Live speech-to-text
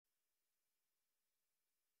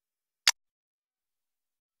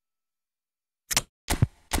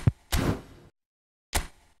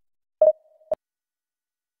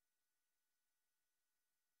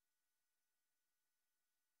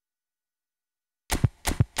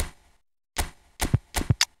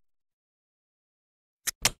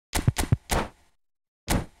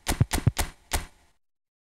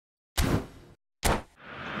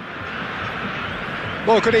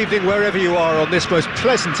Well, good evening wherever you are on this most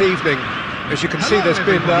pleasant evening. As you can see, there's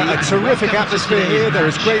been a terrific atmosphere here. There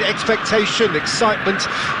is great expectation, excitement,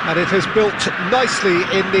 and it has built nicely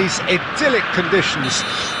in these idyllic conditions.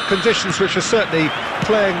 Conditions which are certainly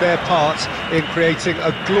playing their part in creating a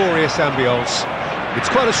glorious ambience. It's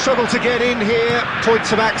quite a struggle to get in here,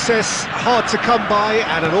 points of access hard to come by,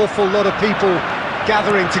 and an awful lot of people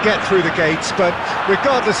gathering to get through the gates. But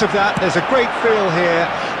regardless of that, there's a great feel here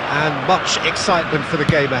and much excitement for the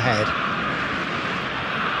game ahead.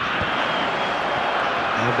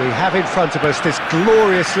 And we have in front of us this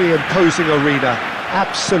gloriously imposing arena,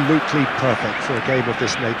 absolutely perfect for a game of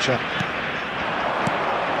this nature.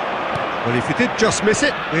 Well, if you did just miss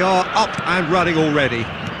it, we are up and running already.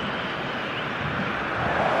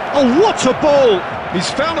 Oh, what a ball!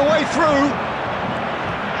 He's found a way through.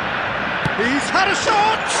 He's had a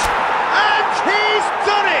shot! And he's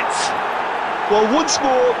done it! Well, once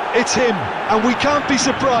more, it's him, and we can't be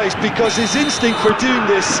surprised because his instinct for doing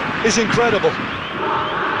this is incredible.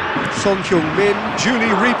 Son Heung-min duly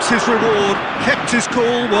reaps his reward, kept his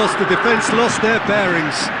cool whilst the defence lost their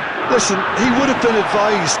bearings. Listen, he would have been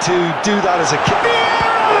advised to do that as a kid.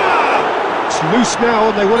 It's loose now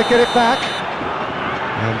and they want to get it back.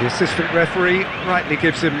 And the assistant referee rightly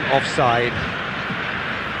gives him offside.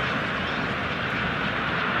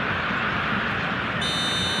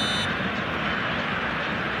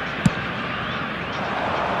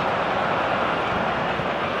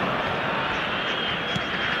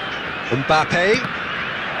 Mbappe.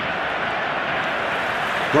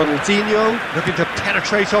 Ronaldinho looking to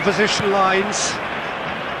penetrate opposition lines.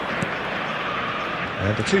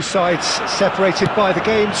 And the two sides separated by the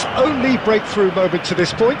game's only breakthrough moment to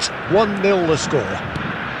this point. 1-0 the score.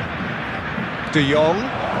 De Jong.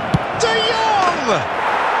 De Jong!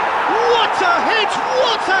 What a hit!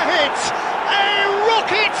 What a hit! A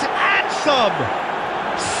rocket and some!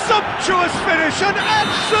 Sumptuous finish, an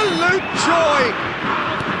absolute joy!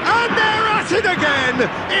 And they're at it again,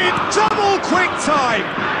 in double quick time!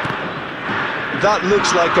 That looks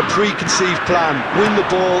like a preconceived plan. Win the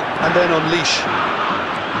ball and then unleash.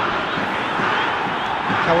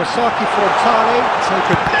 Kawasaki Frontale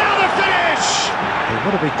taken. Now the finish! They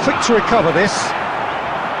want to be quick to recover this.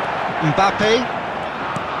 Mbappe.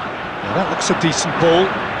 Now that looks a decent ball.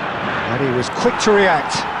 And he was quick to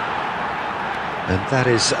react. And that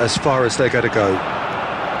is as far as they're going to go.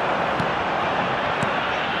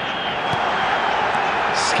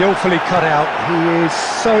 Skillfully cut out. He is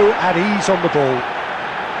so at ease on the ball.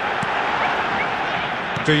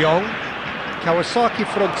 De Jong. Kawasaki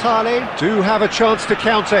Frontale do have a chance to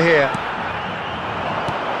counter here.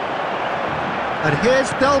 And here's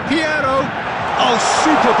Del Piero. Oh,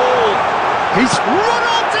 super ball. He's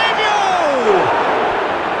Ronaldinho!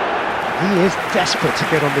 He is desperate to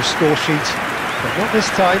get on the score sheet, but not this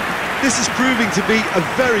time. This is proving to be a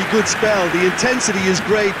very good spell. The intensity is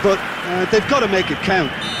great, but they've got to make it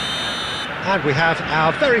count. And we have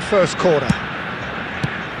our very first corner.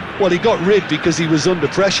 Well, he got rid because he was under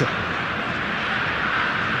pressure.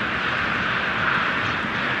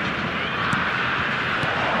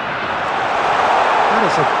 That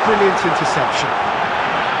is a brilliant interception.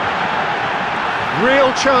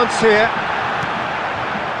 Real chance here.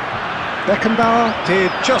 Beckenbauer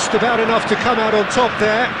did just about enough to come out on top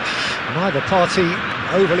there. Neither party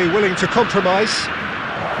overly willing to compromise.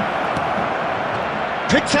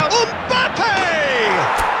 Picked out Mbappe!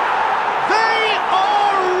 They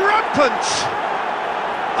are rampant!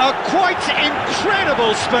 A quite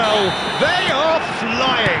incredible spell. They are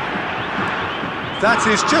flying. That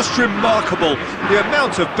is just remarkable, the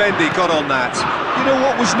amount of bend he got on that. You know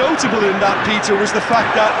what was notable in that, Peter, was the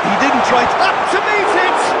fact that he didn't try to meet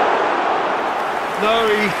it! No,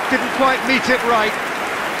 he didn't quite meet it right.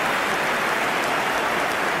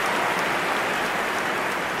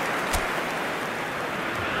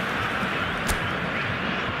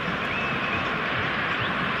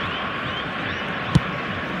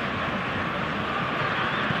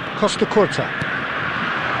 Costa Curta.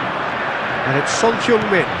 And it's Son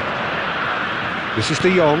Heung-min. This is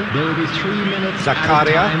De Jong. There will be 3 minutes.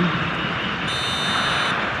 Zakaria.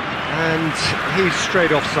 And he's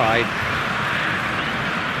straight offside.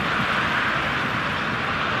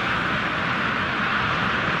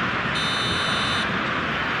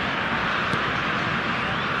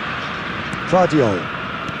 Vardiol.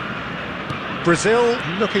 Brazil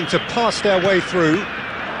looking to pass their way through.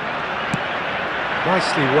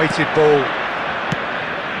 Nicely weighted ball.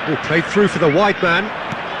 Oh, played through for the wide man.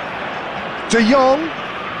 De Jong.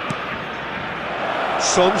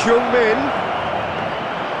 Son Heung-min.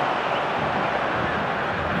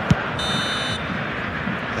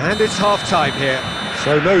 And it's half-time here.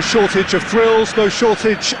 So no shortage of thrills, no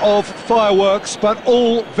shortage of fireworks, but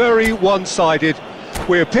all very one-sided.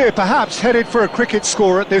 We appear perhaps headed for a cricket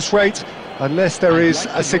score at this rate, unless there is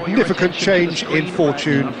a significant change in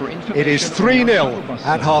fortune. It is 3-0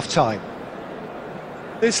 at half-time.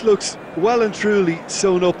 This looks well and truly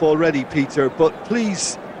sewn up already, Peter, but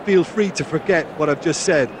please feel free to forget what I've just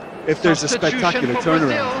said if there's a spectacular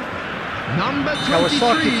turnaround.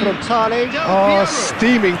 Kawasaki Frontale are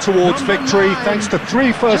steaming towards victory thanks to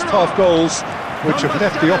 3 first-half goals, which have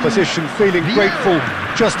left the opposition feeling grateful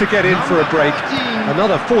just to get in for a break.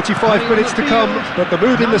 Another 45 minutes to come, but the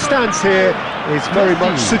mood in the stands here is very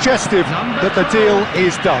much suggestive that the deal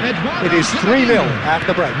is done. It is 3-0 at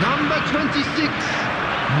the break.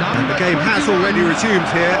 And the game has already resumed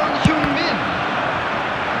here.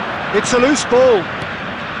 It's a loose ball.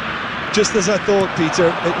 Just as I thought,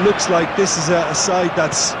 Peter, it looks like this is a side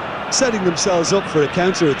that's setting themselves up for a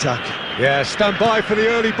counter-attack. Yeah, stand by for the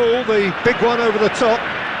early ball, the big one over the top.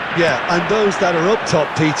 Yeah, and those that are up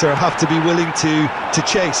top, Peter, have to be willing to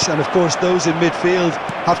chase. And of course, those in midfield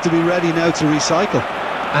have to be ready now to recycle.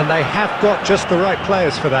 And they have got just the right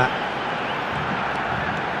players for that.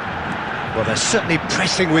 Well, they're certainly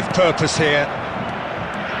pressing with purpose here.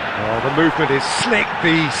 Oh, the movement is slick,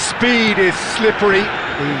 the speed is slippery.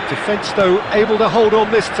 The defence, though, able to hold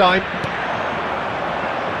on this time.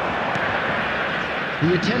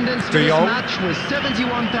 The attendance for this match was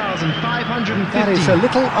 71,550. That is a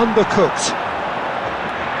little undercooked.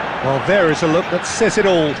 Well, there is a look that says it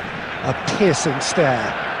all. A piercing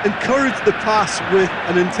stare. Encouraged the pass with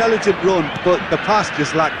an intelligent run, but the pass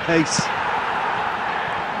just lacked pace.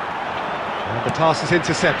 And the pass is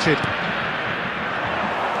intercepted.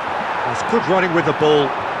 There's good running with the ball.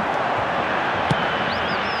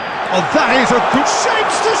 Oh, that is a good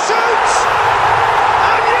shapes to shoot!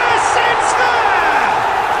 And yes, it's there!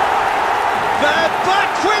 They're back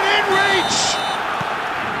within reach!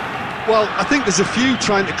 Well, I think there's a few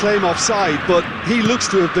trying to claim offside, but he looks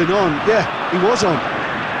to have been on. Yeah, he was on.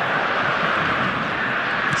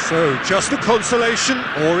 So, just a consolation,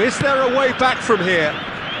 or is there a way back from here?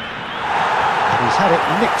 He's had it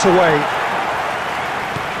nicked away.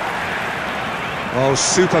 Oh,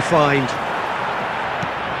 super find.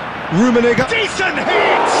 Rummenigge. Decent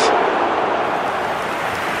hit!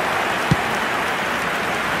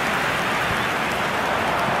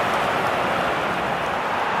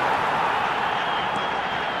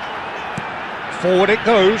 Forward it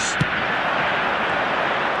goes.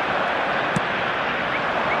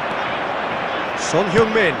 Son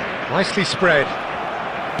Heung-min, nicely spread.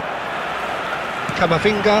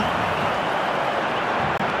 Kamavinga.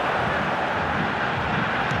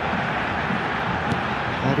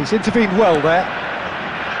 And he's intervened well there.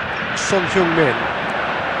 Son Heung-min.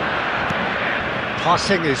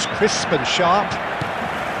 Passing is crisp and sharp.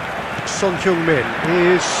 Son Heung-min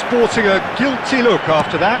is sporting a guilty look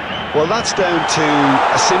after that. Well, that's down to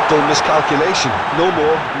a simple miscalculation. No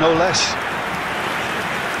more, no less.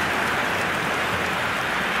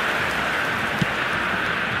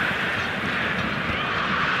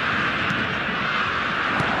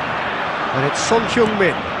 And it's Son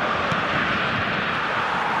Heung-min.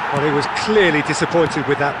 Well, he was clearly disappointed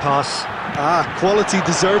with that pass. Quality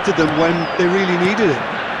deserted them when they really needed it.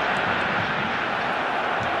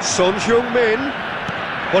 Son Heung-min.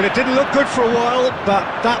 Well, it didn't look good for a while, but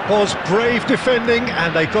that was brave defending,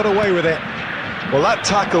 and they got away with it. Well, that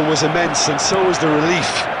tackle was immense, and so was the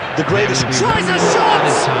relief. The greatest... Tries a shot!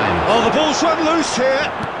 Oh, the ball's run loose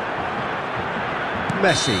here.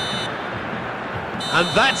 Messi. And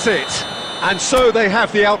that's it. And so they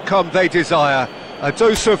have the outcome they desire. A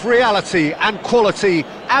dose of reality and quality,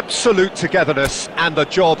 absolute togetherness, and the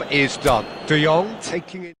job is done. De Jong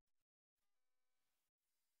taking it.